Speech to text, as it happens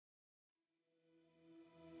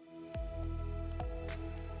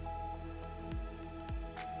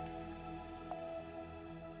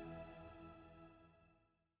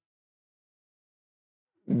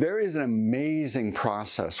There is an amazing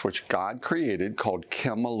process which God created called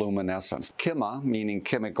chemiluminescence. Chema, meaning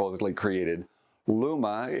chemically created.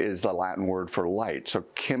 Luma is the Latin word for light, so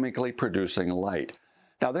chemically producing light.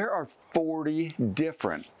 Now there are 40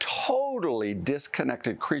 different, totally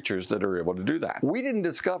disconnected creatures that are able to do that. We didn't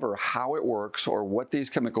discover how it works or what these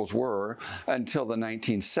chemicals were until the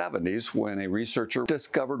 1970s when a researcher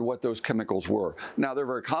discovered what those chemicals were. Now they're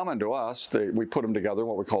very common to us. We put them together in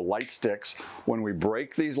what we call light sticks. When we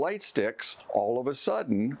break these light sticks, all of a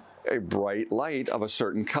sudden, a bright light of a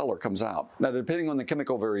certain color comes out. Now, depending on the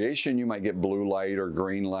chemical variation, you might get blue light or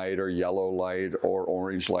green light or yellow light or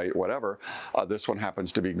orange light, whatever. This one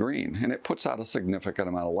happens to be green, and it puts out a significant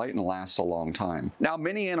amount of light and lasts a long time. Now,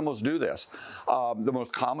 many animals do this. The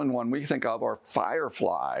most common one we think of are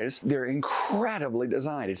fireflies. They're incredibly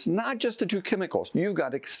designed. It's not just the two chemicals. You've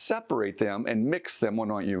got to separate them and mix them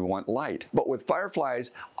when you want light. But with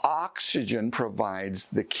fireflies, oxygen provides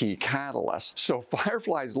the key catalyst. So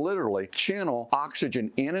fireflies literally channel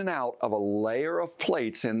oxygen in and out of a layer of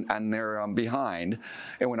plates and they're behind.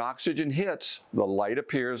 And when oxygen hits, the light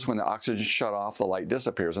appears. When the oxygen shut off, the light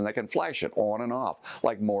disappears, and they can flash it on and off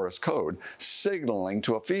like Morse code, signaling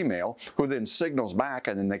to a female who then signals back,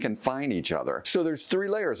 and then they can find each other. So there's three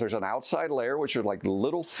layers. There's an outside layer, which are like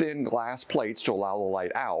little thin glass plates to allow the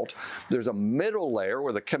light out. There's a middle layer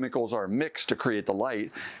where the chemicals are mixed to create the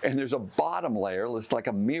light. And there's a bottom layer that's like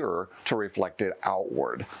a mirror to reflect it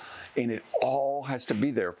outward. And it all has to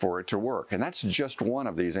be there for it to work. And that's just one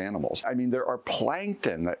of these animals. I mean, there are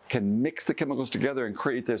plankton that can mix the chemicals together and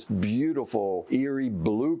create this beautiful, eerie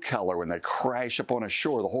blue color. When they crash up on a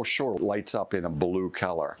shore, the whole shore lights up in a blue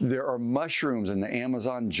color. There are mushrooms in the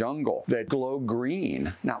Amazon jungle that glow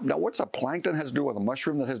green. Now what's a plankton has to do with a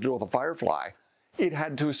mushroom that has to do with a firefly? It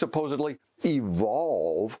had to supposedly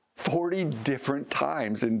evolve 40 different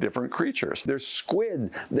times in different creatures. There's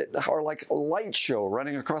squid that are like a light show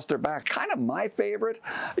running across their back. Kind of my favorite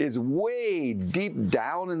is way deep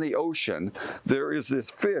down in the ocean. There is this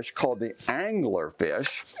fish called the anglerfish,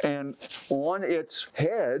 and on its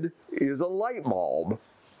head is a light bulb.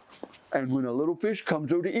 And when a little fish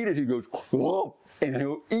comes over to eat it, he goes, whoa, and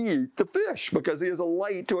he'll eat the fish because he has a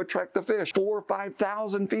light to attract the fish. 4,000 or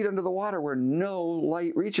 5,000 feet under the water where no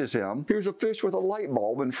light reaches him, here's a fish with a light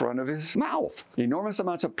bulb in front of his mouth. Enormous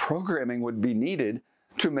amounts of programming would be needed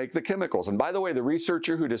to make the chemicals. And by the way, the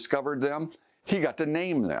researcher who discovered them, he got to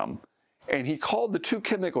name them. And he called the two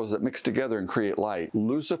chemicals that mix together and create light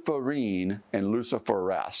luciferine and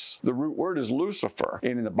luciferase. The root word is Lucifer.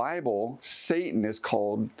 And in the Bible, Satan is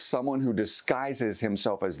called someone who disguises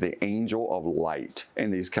himself as the angel of light.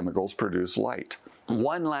 And these chemicals produce light.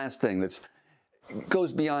 One last thing that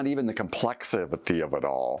goes beyond even the complexity of it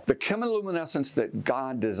all. The chemiluminescence that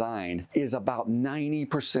God designed is about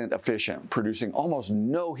 90% efficient, producing almost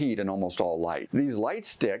no heat and almost all light. These light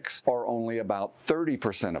sticks are only about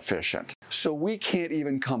 30% efficient. So we can't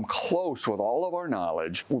even come close with all of our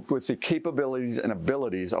knowledge with the capabilities and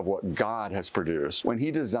abilities of what God has produced when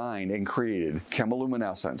He designed and created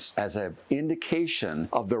chemiluminescence as an indication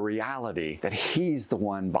of the reality that He's the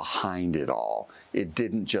one behind it all. It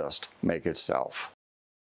didn't just make itself.